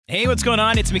Hey, what's going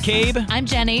on? It's McCabe. I'm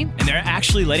Jenny. And they're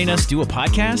actually letting us do a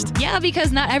podcast? Yeah,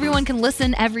 because not everyone can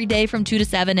listen every day from 2 to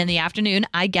 7 in the afternoon.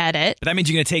 I get it. But that means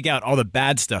you're going to take out all the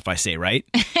bad stuff I say, right?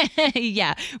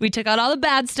 Yeah, we took out all the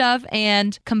bad stuff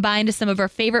and combined some of our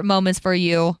favorite moments for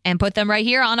you and put them right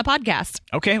here on a podcast.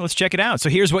 Okay, let's check it out. So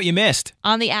here's what you missed.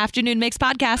 On the Afternoon Mix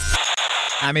podcast.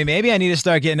 I mean, maybe I need to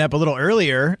start getting up a little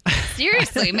earlier.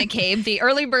 Seriously, McCabe, the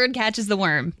early bird catches the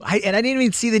worm. I didn't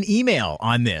even see the email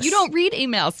on this. You don't read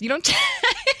emails. You don't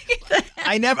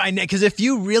because if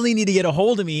you really need to get a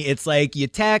hold of me, it's like you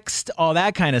text, all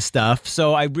that kind of stuff.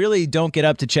 So I really don't get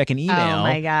up to check an email. Oh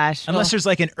my gosh. Unless there's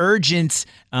like an urgent,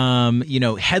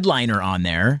 headliner on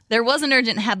there. There was an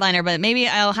urgent headliner, but maybe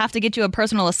I'll have to get you a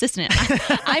personal assistant.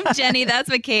 I'm Jenny. That's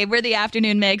McCabe. We're the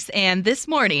Afternoon Mix. And this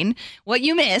morning, what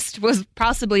you missed was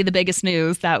possibly the biggest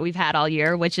news that we've had all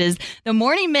year, which is the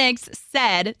Morning Mix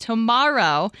said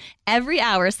tomorrow, every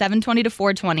hour, 7:20 to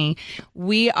 4:20,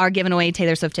 we are giving away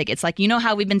Taylor Swift tickets. Like, you know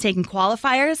how we've been taking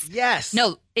qualifiers? Yes.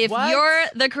 No, if you're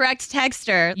the correct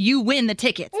texter, you win the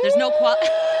tickets. There's no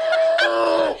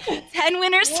 10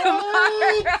 winners tomorrow.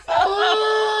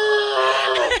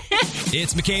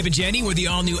 It's McCabe and Jenny. We're the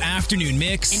all-new Afternoon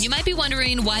Mix. And you might be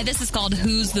wondering why this is called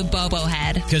Who's the Bobo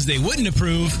Head? Because they wouldn't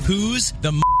approve Who's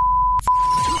the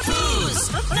Who's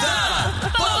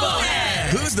the Bobo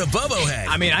Head? Who's the Bobo Head?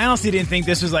 I mean, I honestly didn't think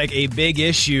this was like a big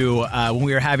issue when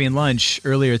we were having lunch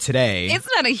earlier today. It's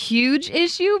not a huge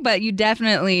issue, but you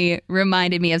definitely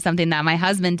reminded me of something that my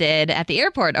husband did at the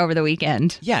airport over the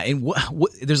weekend. Yeah, and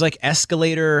there's like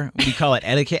escalator, what do you call it,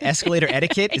 etiquette? Escalator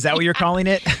etiquette? Is that what you're calling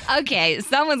it? Okay,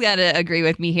 someone's got to agree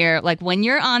with me here. Like when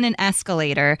you're on an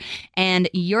escalator and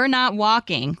you're not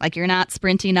walking, like you're not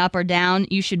sprinting up or down,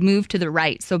 you should move to the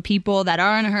right so people that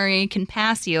are in a hurry can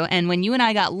pass you. And when you and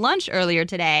I got lunch earlier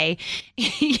today,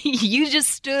 you just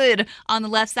stood on the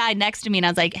left side next to me, and I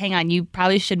was like, hang on, you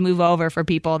probably should move over for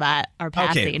people that are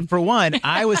passing. Okay, for one,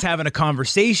 I was having a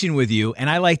conversation with you, and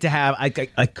I like to have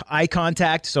eye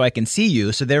contact so I can see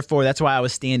you, so therefore that's why I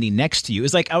was standing next to you.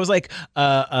 It's like I was like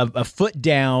a foot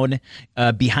down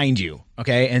behind you.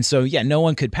 Okay, and so, yeah, no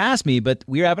one could pass me, but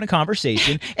we were having a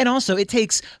conversation. And also, it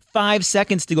takes 5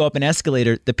 seconds to go up an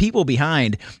escalator. The people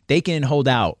behind, they can hold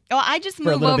out. Oh, I just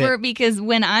move over because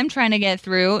when I'm trying to get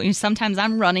through, sometimes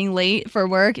I'm running late for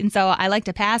work. And so I like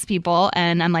to pass people.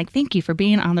 And I'm like, thank you for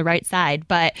being on the right side.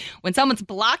 But when someone's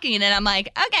blocking it, I'm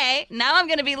like, okay, now I'm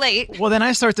going to be late. Well, then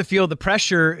I start to feel the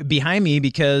pressure behind me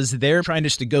because they're trying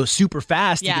just to go super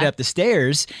fast to get up the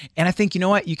stairs. And I think, you know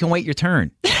what? You can wait your turn.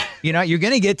 You know, you're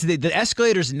going to get to the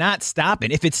escalator's not stopping.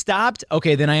 If it stopped,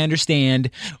 okay, then I understand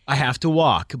I have to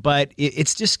walk. But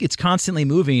it's constantly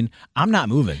moving. I'm not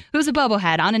moving. Who's a bobo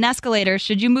head? On an escalator,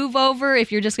 should you move over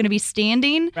if you're just going to be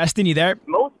standing? Preston, you there?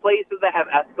 Most places that have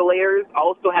escalators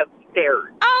also have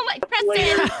stairs. Oh, my,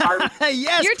 Preston.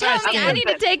 Yes, You're telling me I need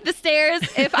to take the stairs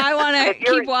if I want to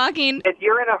keep walking? If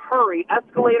you're in a hurry,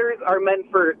 escalators are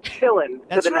meant for chilling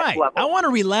to the next level. I want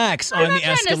to relax on the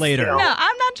escalator. No,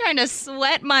 I'm not trying to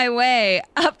sweat my way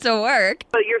up to work.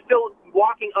 But you're still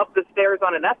walking up the stairs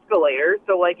on an escalator,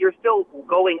 so like you're still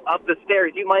going up the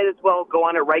stairs. You might as well go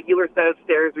on a regular set of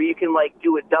stairs where you can like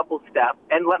do a double step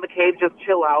and let McCabe just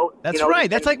chill out. That's right.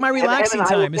 That's like my relaxing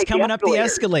time is coming up the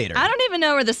escalator. I don't even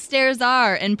know where the stairs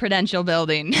are in Prudential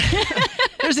Building.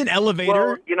 There's an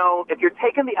elevator. Well, if you're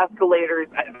taking the escalators,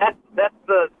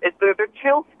 they're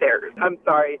chill stairs. I'm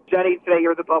sorry, Jenny. Today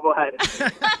you're the bubblehead.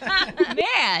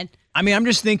 Man. I mean, I'm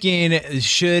just thinking,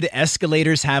 should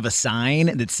escalators have a sign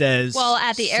that says, well,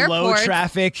 at the slow airport,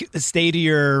 traffic, stay to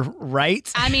your right?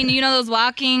 I mean, you know those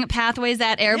walking pathways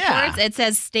at airports? Yeah. It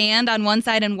says stand on one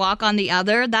side and walk on the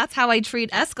other. That's how I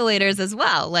treat escalators as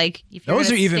well. Like, if you're those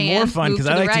are even more fun because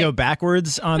I like to go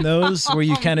backwards on those where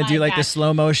you kind of do like the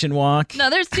slow motion walk. No,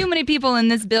 there's too many people in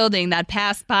this building that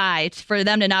pass by for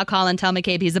them to now call and tell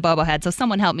McCabe he's a bobo head. So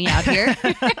someone help me out here.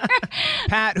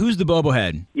 Pat, who's the bobo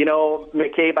head? You know,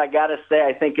 McCabe, I got to say,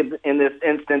 I think in this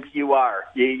instance you are.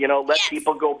 Let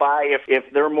people go by.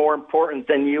 If they're more important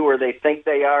than you or they think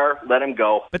they are, let them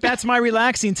go. But that's my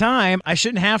relaxing time. I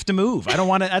shouldn't have to move. I don't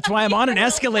want to. That's why I'm on an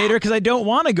escalator, because I don't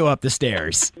want to go up the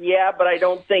stairs. Yeah, but I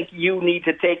don't think you need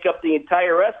to take up the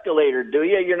entire escalator, do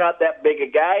you? You're not that big a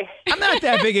guy. I'm not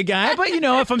that big a guy, but,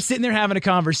 if I'm sitting there having a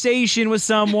conversation with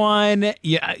someone,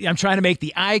 I'm trying to make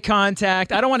the eye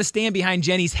contact. I don't want to stand behind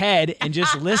Jenny's head and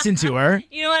just listen to her.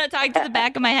 You don't want to talk to the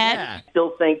back of my head? Yeah.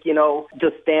 Still think,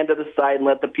 just stand to the side and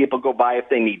let the people go by if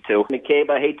they need to. McCabe,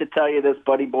 I hate to tell you this,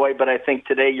 buddy boy, but I think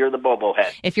today you're the bobo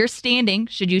head. If you're standing,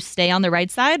 should you stay on the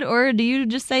right side, or do you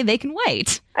just say they can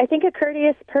wait? I think a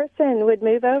courteous person would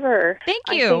move over. Thank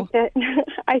you.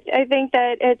 I think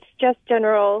that it's just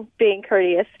general being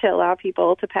courteous to allow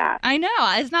people to pass. I know.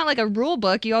 It's not like a rule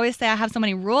book. You always say I have so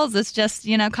many rules. It's just,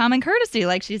 common courtesy,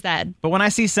 like she said. But when I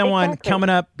see someone coming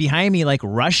up behind me, like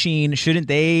rushing, shouldn't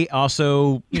they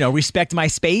also, respect my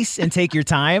space and take your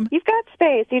time? You've got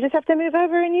space. You just have to move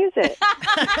over and use it.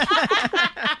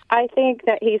 I think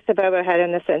that he's the bobo head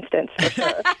in this instance, for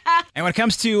sure. And when it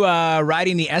comes to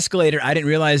riding the escalator, I didn't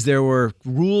realize there were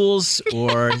rules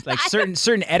or like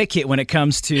certain etiquette when it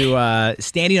comes to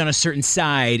standing on a certain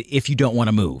side if you don't want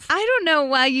to move. I don't know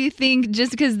why you think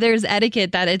just because there's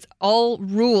etiquette that it's all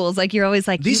rules. Like you're always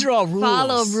like, these are all rules.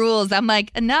 Follow rules. I'm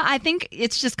like, no, I think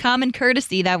it's just common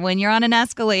courtesy that when you're on an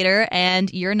escalator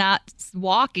and you're not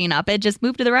walking up it, just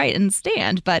move to the right and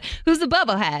stand. But who's the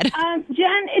bubble head?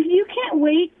 Jen, if you can't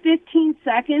wait 15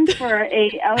 seconds for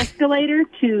a escalator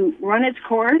to run its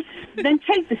course, then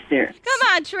take the stairs. Come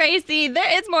on, Tracy.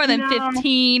 It's more than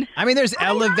 15. I mean, there's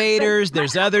elevators,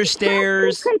 there's other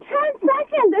stairs. 10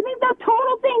 seconds. I mean, the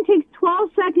total thing takes 12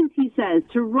 seconds, he says,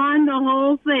 to run the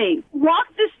whole thing. Walk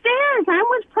the stairs. I'm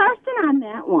with Preston on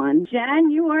that one.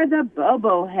 Jen, you are the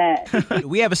bobo head.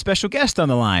 We have a special guest on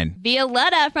the line.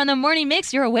 Violetta from the Morning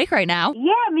Mix. You're awake right now.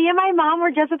 Yeah, me and my mom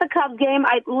were just at the Cubs game.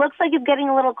 It looks like it's getting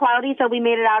a little cloudy, so we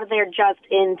made it out of there just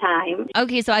in time.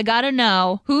 Okay, so I gotta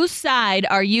know, whose side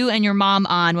are you and your mom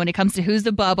on when it comes to who's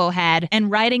the bobo head and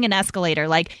riding an escalator?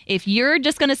 Like, if you're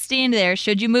just gonna stand there,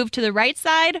 should you move to the right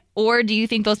side, or do you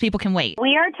think those people can wait?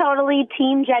 We are totally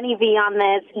Team Jenny V on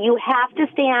this. You have to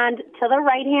stand to the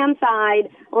right-hand side,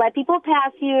 let people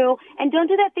pass you, and don't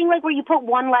do that thing like where you put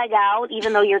one leg out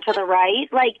even though you're to the right.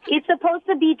 Like, it's supposed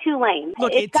to be 2 lanes.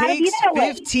 Look, it takes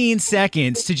 15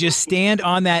 seconds to just stand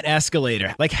on that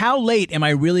escalator. Like, how late am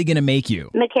I really going to make you?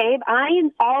 McCabe, I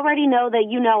already know that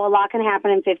a lot can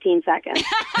happen in 15 seconds.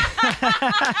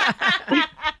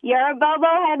 You're a bobo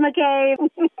head, McCabe.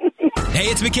 Hey,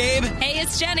 it's McCabe. Hey,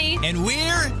 it's Jenny. And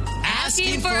we're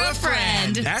asking for a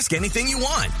friend. Ask anything you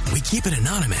want. We keep it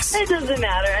anonymous. It doesn't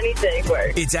matter. Anything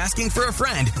works. It's Asking for a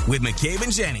Friend with McCabe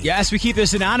and Jenny. Yes, we keep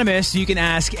this anonymous, so you can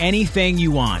ask anything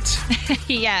you want.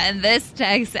 Yeah, and this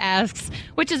text asks,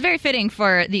 which is very fitting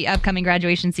for the upcoming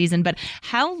graduation season, but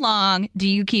how long do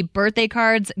you keep birthday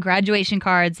cards, graduation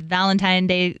cards, Valentine's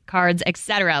Day cards,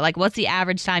 etc.? Like, what's the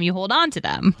average time you hold on to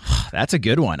them? That's a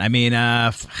good one. I mean,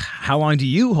 how long do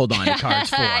you hold on to cards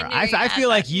for? I feel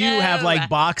like you have like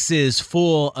boxes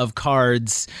full of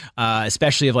cards,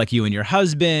 especially of like you and your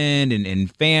husband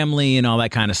and family and all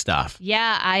that kind of stuff.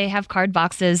 Yeah, I have card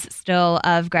boxes still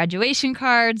of graduation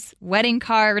cards, wedding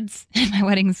cards. My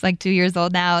wedding's like 2 years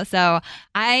old now. So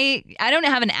I don't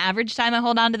have an average time I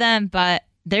hold on to them, but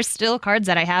there's still cards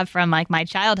that I have from like my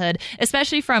childhood,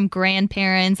 especially from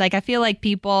grandparents. Like, I feel like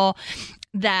people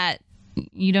that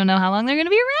you don't know how long they're going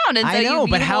to be around. And so I know,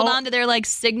 you hold on to their like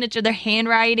signature, their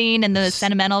handwriting and the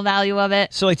sentimental value of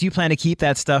it. So like, do you plan to keep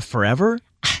that stuff forever?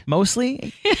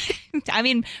 Mostly? I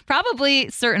mean, probably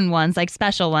certain ones, like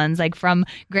special ones, like from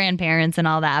grandparents and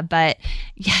all that. But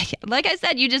yeah, like I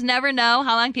said, you just never know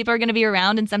how long people are going to be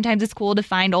around. And sometimes it's cool to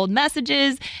find old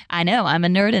messages. I know, I'm a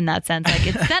nerd in that sense. Like,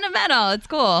 it's sentimental. It's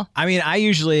cool. I mean,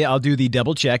 I'll do the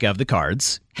double check of the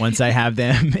cards once I have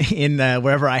them in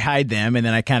wherever I hide them. And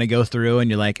then I kind of go through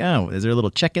and you're like, oh, is there a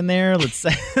little check in there? Let's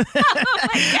say.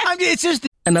 It's just.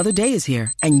 Another day is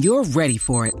here, and you're ready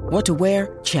for it. What to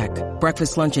wear? Check.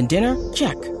 Breakfast, lunch, and dinner?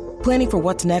 Check. Planning for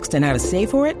what's next and how to save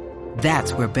for it?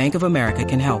 That's where Bank of America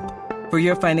can help. For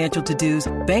your financial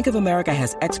to-dos, Bank of America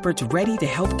has experts ready to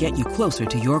help get you closer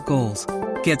to your goals.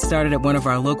 Get started at one of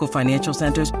our local financial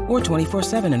centers or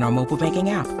 24/7 in our mobile banking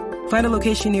app. Find a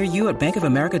location near you at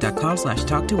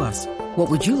bankofamerica.com/talktous. What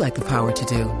would you like the power to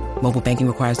do? Mobile banking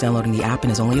requires downloading the app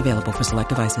and is only available for select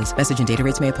devices. Message and data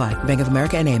rates may apply. Bank of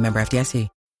America N.A., member FDIC.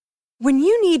 When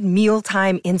you need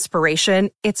mealtime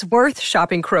inspiration, it's worth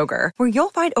shopping Kroger, where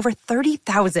you'll find over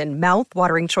 30,000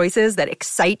 mouth-watering choices that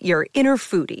excite your inner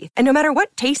foodie. And no matter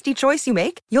what tasty choice you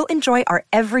make, you'll enjoy our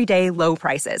everyday low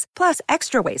prices, plus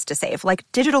extra ways to save, like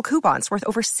digital coupons worth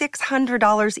over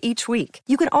 $600 each week.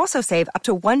 You can also save up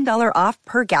to $1 off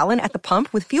per gallon at the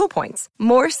pump with fuel points.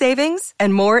 More savings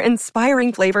and more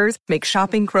inspiring flavors make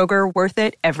shopping Kroger worth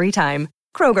it every time.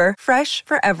 Kroger, fresh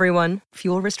for everyone.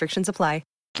 Fuel restrictions apply.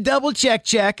 Double check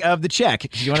of the check.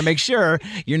 You want to make sure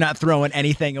you're not throwing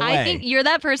anything away. I think you're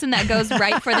that person that goes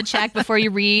right for the check before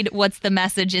you read what's the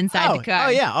message inside the card. Oh,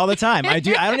 yeah, all the time. I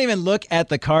don't even look at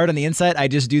the card on the inside. I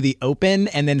just do the open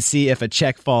and then see if a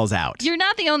check falls out. You're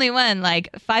not the only one. Like,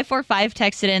 545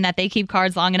 texted in that they keep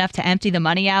cards long enough to empty the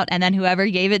money out, and then whoever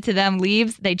gave it to them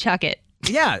leaves, they chuck it.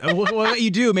 Yeah, what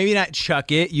you do, maybe not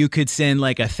chuck it. You could send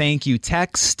like a thank you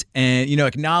text and,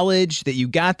 acknowledge that you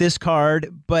got this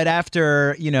card. But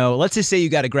after, let's just say you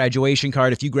got a graduation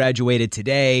card. If you graduated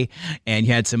today and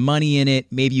you had some money in it,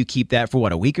 maybe you keep that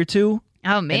for a week or two.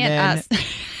 Oh, man.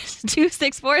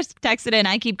 264 texted in,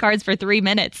 I keep cards for 3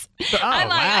 minutes. I'm like,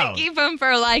 wow. I keep them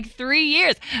for like 3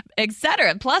 years,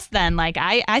 etc. Plus then, like,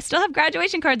 I still have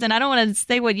graduation cards, and I don't want to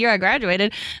say what year I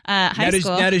graduated high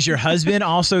school. Now, does your husband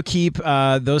also keep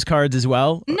those cards as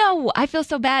well? No, I feel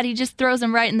so bad. He just throws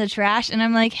them right in the trash, and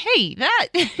I'm like, hey,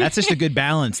 That's just a good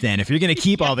balance then. If you're going to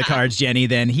keep all the cards, Jenny,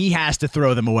 then he has to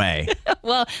throw them away.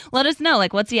 Well, let us know.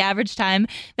 Like, what's the average time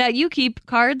that you keep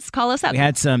cards? Call us up. We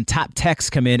had some top texts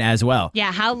come in as well.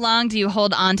 Yeah, how long do you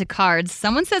hold on to cards?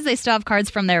 Someone says they still have cards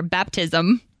from their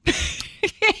baptism.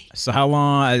 So how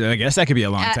long? I guess that could be a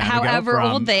long time however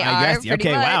ago. old they I are. guess,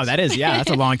 okay, much. wow, that's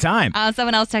a long time.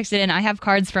 Someone else texted in, I have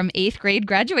cards from 8th grade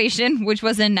graduation, which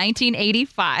was in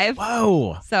 1985.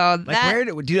 Whoa. So are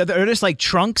there just like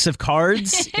trunks of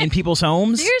cards in people's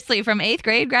homes? Seriously, from 8th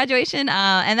grade graduation.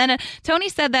 And then Tony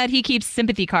said that he keeps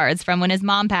sympathy cards from when his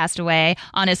mom passed away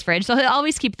on his fridge. So he'll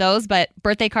always keep those, but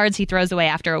birthday cards he throws away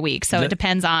after a week. So it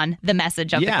depends on the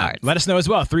message of the cards. Let us know as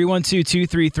well.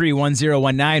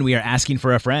 312-233-1019. We are asking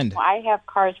for a friend. I have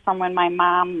cards from when my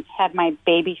mom had my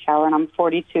baby shower, and I'm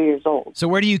 42 years old. So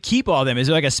where do you keep all of them? Is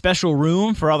there like a special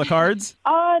room for all the cards?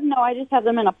 No, I just have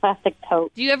them in a plastic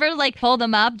tote. Do you ever pull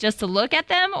them up just to look at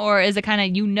them, or is it kind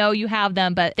of you have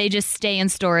them, but they just stay in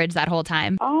storage that whole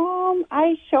time?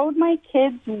 I showed my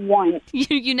kids once.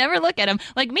 You never look at them.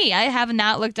 Like me, I have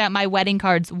not looked at my wedding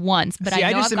cards once, but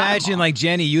I just imagine like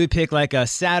Jenny, you would pick like a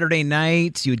Saturday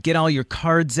night, you would get all your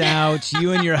cards out,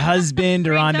 you and your husband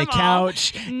are on the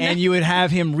couch, and you would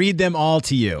have him read them all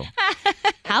to you.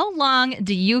 How long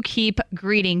do you keep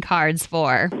greeting cards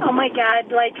for? Oh my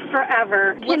God, like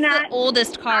forever. What's the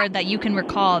oldest card that you can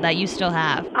recall that you still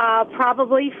have?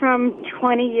 Probably from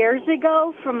 20 years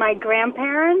ago from my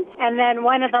grandparents. And then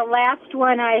one of the last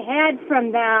one I had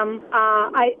from them,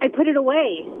 I put it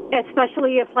away,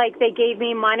 especially if like they gave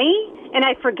me money and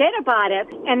I forget about it.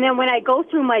 And then when I go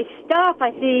through my stuff,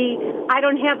 I see I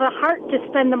don't have the heart to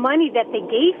spend the money that they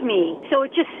gave me. So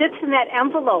it just sits in that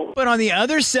envelope. But on the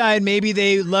other side, maybe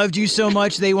they loved you so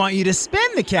much they want you to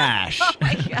spend the cash. Oh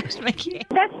my gosh, Mickey.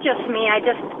 That's just me. I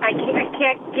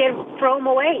can't throw them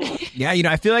away. Yeah,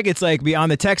 I feel like it's like on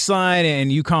the text line and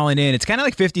you calling in, it's kind of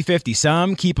like 50-50.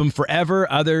 Some keep them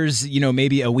forever, others,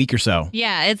 maybe a week or so.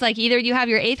 Yeah, it's like either you have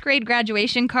your 8th grade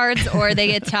graduation cards or they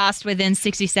get tossed within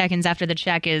 60 seconds after the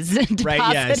check is deposited.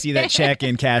 Right, yeah, see that check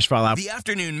and cash fall out. The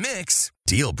afternoon mix.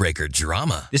 Deal breaker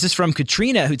drama. This is from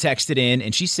Katrina, who texted in,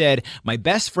 and she said, my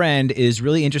best friend is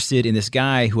really interested in this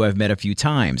guy who I've met a few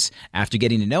times. After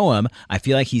getting to know him, I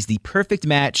feel like he's the perfect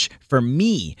match for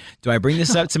me. Do I bring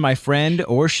this up to my friend,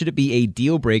 or should it be a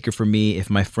deal breaker for me if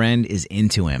my friend is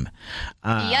into him?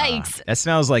 Yikes. That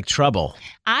smells like trouble.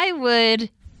 I would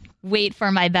wait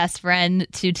for my best friend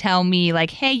to tell me like,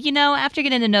 hey, after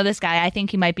getting to know this guy, I think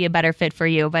he might be a better fit for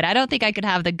you. But I don't think I could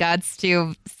have the guts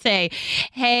to say,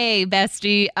 hey,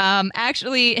 bestie,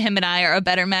 actually him and I are a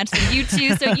better match than you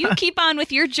two. So you keep on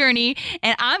with your journey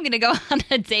and I'm going to go on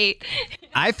a date.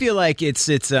 I feel like it's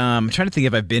I'm trying to think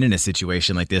if I've been in a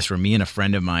situation like this where me and a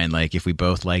friend of mine, like if we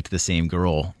both liked the same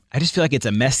girl. I just feel like it's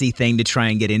a messy thing to try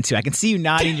and get into. I can see you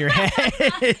nodding your head.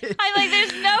 I'm like,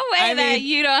 there's no way that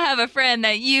you don't have a friend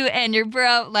that you and your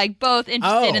bro like both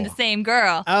interested in the same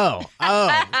girl. Oh,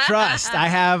 trust. I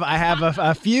have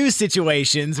a few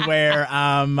situations where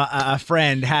a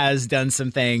friend has done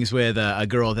some things with a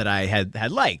girl that I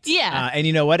had liked. Yeah. And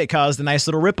you know what? It caused a nice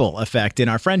little ripple effect in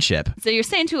our friendship. So you're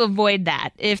saying to avoid that.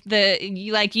 If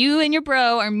you and your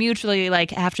bro are mutually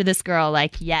like after this girl,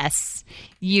 like, yes.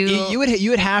 You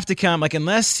would have to come like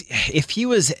unless if he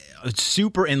was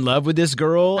super in love with this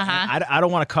girl, I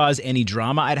don't want to cause any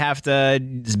drama. I'd have to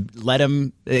let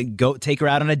him go take her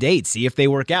out on a date, see if they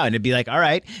work out, and it'd be like, all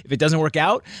right, if it doesn't work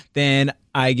out, then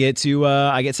I get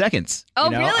seconds.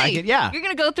 Oh, really? Yeah, you're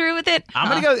gonna go through with it. I'm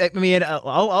gonna go. I mean,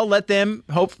 I'll let them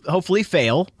hopefully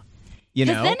fail.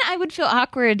 Because then I would feel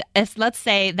awkward if, let's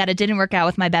say, that it didn't work out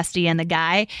with my bestie and the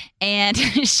guy, and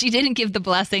she didn't give the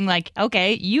blessing, like,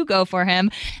 okay, you go for him,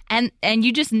 and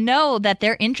you just know that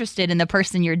they're interested in the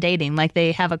person you're dating, like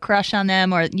they have a crush on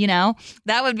them, or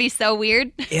that would be so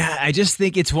weird. Yeah, I just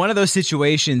think it's one of those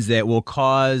situations that will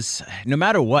cause, no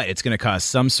matter what, it's going to cause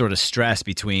some sort of stress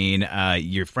between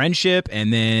your friendship,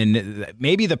 and then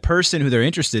maybe the person who they're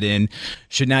interested in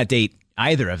should not date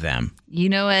either of them. You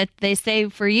know what they say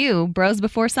for you, bros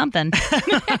before something.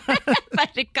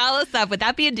 But call us up. Would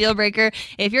that be a deal breaker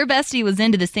if your bestie was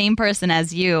into the same person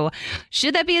as you?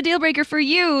 Should that be a deal breaker for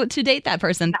you to date that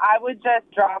person? I would just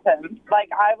drop him. Like,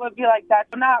 I would be like, that's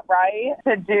not right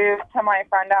to do to my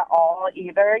friend at all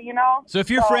either, you know? So if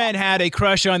your friend had a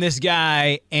crush on this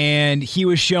guy and he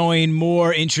was showing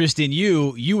more interest in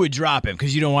you, you would drop him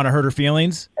because you don't want to hurt her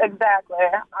feelings? Exactly.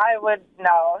 I would,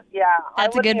 no. Yeah.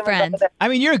 That's a good friend. I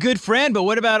mean, you're a good friend, but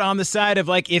what about on the side of,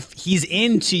 like, if he's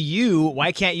into you,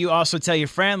 why can't you also tell your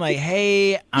friend, like,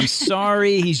 hey, I'm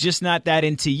sorry, he's just not that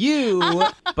into you,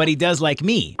 but he does like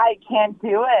me? I can't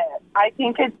do it. I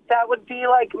think that would be,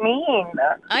 like, mean.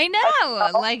 I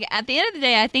know. Like, at the end of the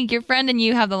day, I think your friend and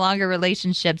you have the longer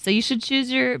relationship, so you should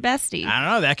choose your bestie. I don't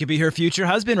know. That could be her future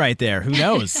husband right there. Who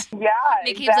knows? Yeah,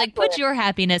 Nikki's like, put your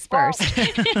happiness first.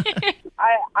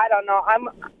 I don't know. I'm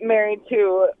married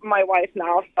to my wife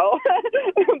now, so.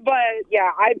 But,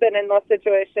 yeah, I've been in those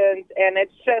situations, and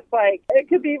it's just, like, it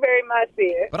could be very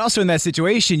messy. But also in that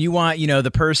situation, you want,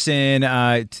 the person,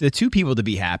 the two people to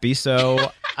be happy.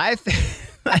 So I think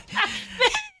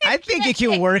it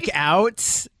can work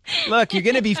out. Look, you're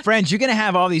going to be friends. You're going to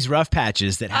have all these rough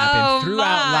patches that happen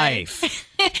throughout life.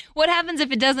 What happens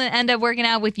if it doesn't end up working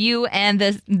out with you and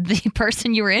the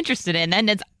person you were interested in? Then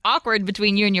it's awkward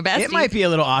between you and your bestie. It might be a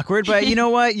little awkward, but you know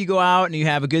what? You go out and you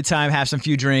have a good time, have some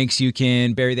few drinks, you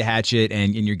can bury the hatchet,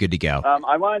 and you're good to go.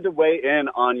 I wanted to weigh in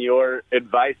on your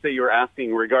advice that you were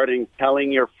asking regarding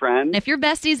telling your friend. If your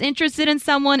bestie's interested in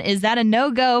someone, is that a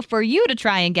no-go for you to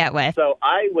try and get with? So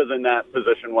I was in that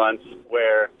position once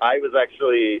where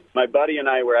my buddy and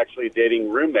I were actually dating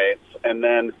roommates, and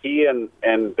then he and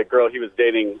the girl he was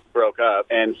dating broke up,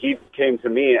 and he came to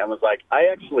me and was like, I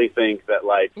actually think that,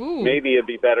 like, maybe it'd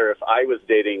be better if I was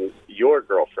dating your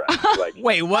girlfriend. Like,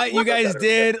 wait, what? You guys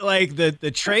did, like,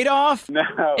 the trade-off? No.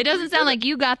 It doesn't sound like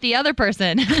you got the other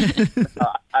person.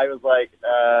 I was like,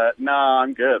 no,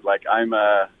 I'm good. Like,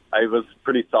 I was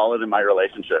pretty solid in my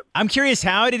relationship. I'm curious,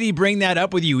 how did he bring that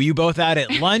up with you? Were you both out at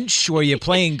lunch? Were you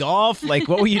playing golf? Like,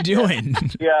 what were you doing?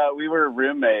 Yeah, we were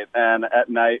roommates, and at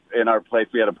night in our place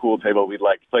we had a pool table. We'd,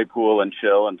 like, play pool and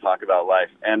chill and talk about life.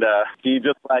 And he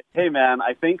just like, hey, man,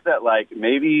 I think that, like,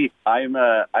 maybe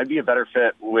I'd be a better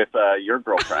fit with your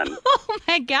girlfriend. Oh,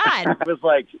 my God. I was,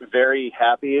 like, very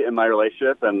happy in my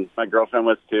relationship, and my girlfriend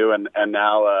was too, and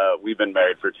now we've been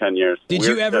married for 10 years. Did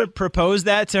you ever propose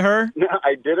that to her? No,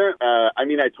 I didn't. I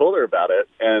mean, I told her about it,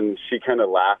 and she kind of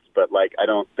laughed, but, like, I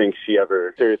don't think she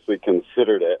ever seriously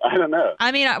considered it. I don't know.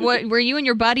 I mean, were you and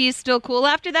your buddies still cool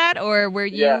after that, or were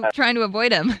you trying to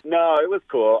avoid him? No, it was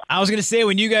cool. I was going to say,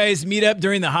 when you guys meet up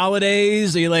during the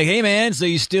holidays, are you like, hey, man, so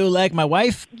you still like my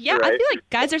wife? Yeah, right. I feel like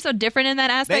guys are so different in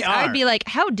that aspect. I'd be like,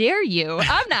 how dare you?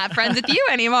 I'm not friends with you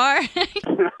anymore.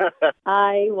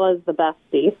 I was the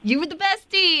bestie. You were the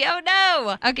bestie. Oh,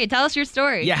 no. Okay, tell us your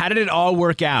story. Yeah, how did it all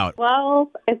work out?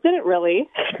 Well, it didn't really.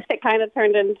 It kind of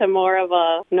turned into more of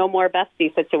a no more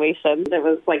bestie situation. It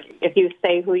was like, if you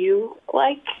say who you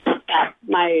like,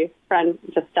 my friend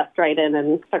just stepped right in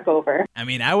and took over. I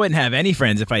mean, I wouldn't have any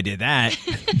friends if I did that.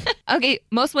 Okay,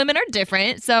 most women are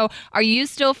different. So are you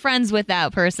still friends with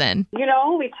that person? You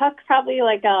know, we took probably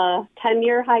like a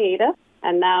 10-year hiatus.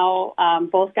 And now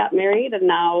both got married, and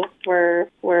now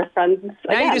we're friends again.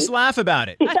 Now you just laugh about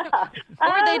it. Yeah.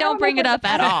 Or they don't bring it up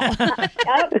at all.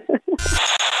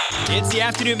 It's the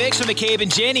Afternoon Mix with McCabe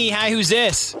and Jenny. Hi, who's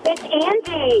this? It's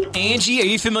Angie. Angie, are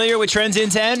you familiar with Trends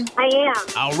in 10? I am.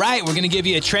 All right, we're going to give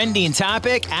you a trending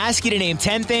topic, ask you to name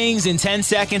 10 things in 10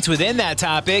 seconds within that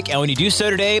topic. And when you do so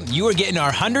today, you are getting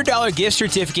our $100 gift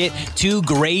certificate to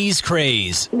Gray's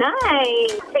Craze.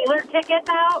 Nice. Taylor tickets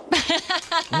out?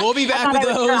 We'll be back with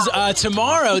those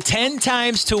tomorrow, 10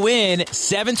 times to win,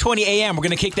 7:20 a.m. We're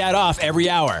going to kick that off every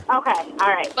hour. Okay, all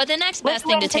right. But the next best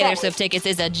thing to Taylor Swift tickets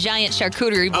is a giant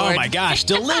charcuterie board. Oh, my gosh,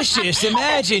 delicious.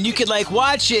 Imagine you could, like,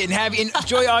 watch it and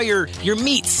enjoy all your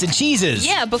meats and cheeses.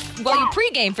 Yeah, while you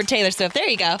pregame for Taylor Swift. There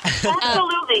you go.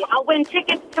 Absolutely. I'll win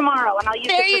tickets tomorrow, and I'll use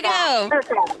there it you go.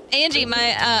 Perfect. Angie,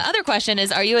 my other question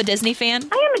is, are you a Disney fan?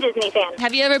 I am a Disney fan.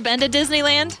 Have you ever been to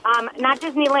Disneyland? Not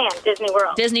Disneyland, Disney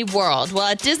World. Disney World. Well,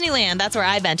 at Disneyland, that's where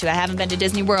I've been to. I haven't been to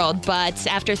Disney World, but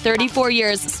after 34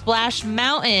 years, Splash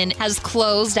Mountain has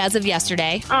closed as of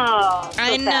yesterday. Oh,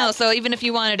 I know. So even if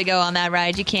you wanted to go on that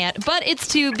ride, you can't. But it's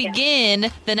to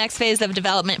begin the next phase of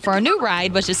development for a new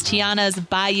ride, which is Tiana's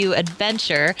Bayou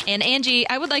Adventure. And Angie,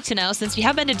 I would like to know, since you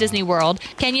have been to Disney World,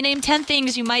 can you name 10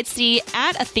 things you might see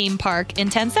at a theme park in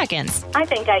 10 seconds? I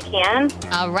think I can.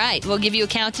 All right. We'll give you a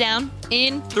countdown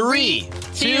in 3,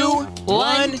 2,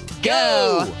 1,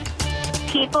 go.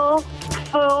 People,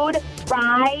 food,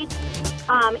 rides,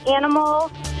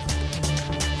 animals,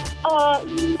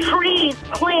 trees,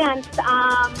 plants,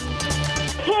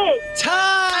 kids.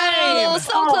 Time! Oh,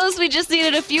 so close. We just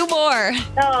needed a few more.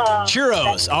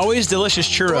 Churros. Always delicious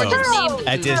churros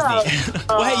at Disney.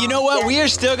 Well, hey, you know what? We are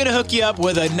still going to hook you up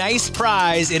with a nice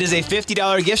prize. It is a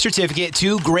 $50 gift certificate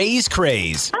to Gray's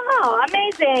Craze. Oh,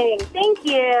 amazing. Thank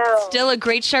you. Still a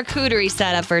great charcuterie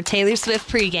setup for Taylor Swift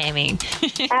pre-gaming.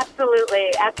 Absolutely.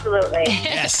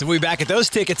 Yes, we'll be back at those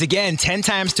tickets again. 10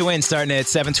 times to win starting at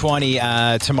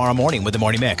 7:20 tomorrow morning with the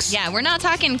Morning Mix. Yeah, we're not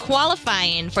talking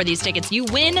qualifying for these tickets. You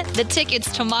win the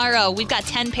tickets tomorrow. We've got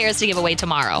 10 pairs to give away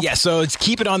tomorrow. Yeah, so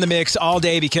keep it on the mix all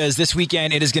day because this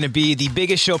weekend it is going to be the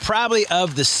biggest show probably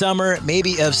of the summer,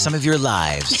 maybe of some of your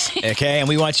lives. Okay, and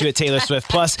we want you at Taylor Swift.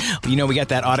 Plus, we got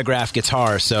that autographed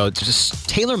guitar, so it's just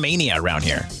Taylor mania around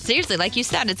here. Seriously, like you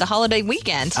said, it's a holiday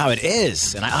weekend. Oh, it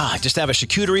is. And I just have a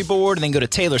charcuterie board and then go to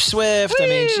Taylor Swift. Woo! I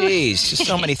mean, geez, just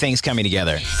so many things coming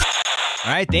together.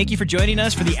 All right, thank you for joining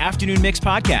us for the Afternoon Mix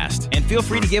podcast. And feel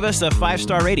free to give us a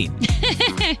 5-star rating.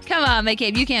 Come on,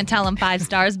 McCabe, you can't tell them 5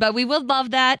 stars, but we would love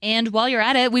that. And while you're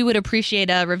at it, we would appreciate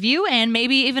a review and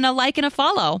maybe even a like and a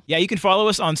follow. Yeah, you can follow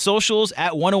us on socials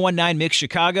at 1019 Mix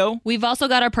Chicago. We've also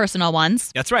got our personal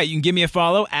ones. That's right. You can give me a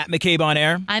follow at McCabe on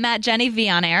Air. I'm at Jenny V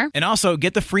on Air. And also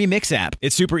get the free Mix app.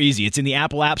 It's super easy. It's in the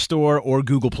Apple App Store or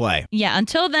Google Play. Yeah,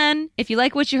 until then, if you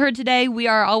like what you heard today, we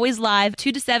are always live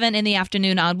 2 to 7 in the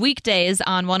afternoon on weekdays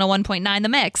on 101.9 The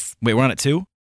Mix. Wait, we're on at 2?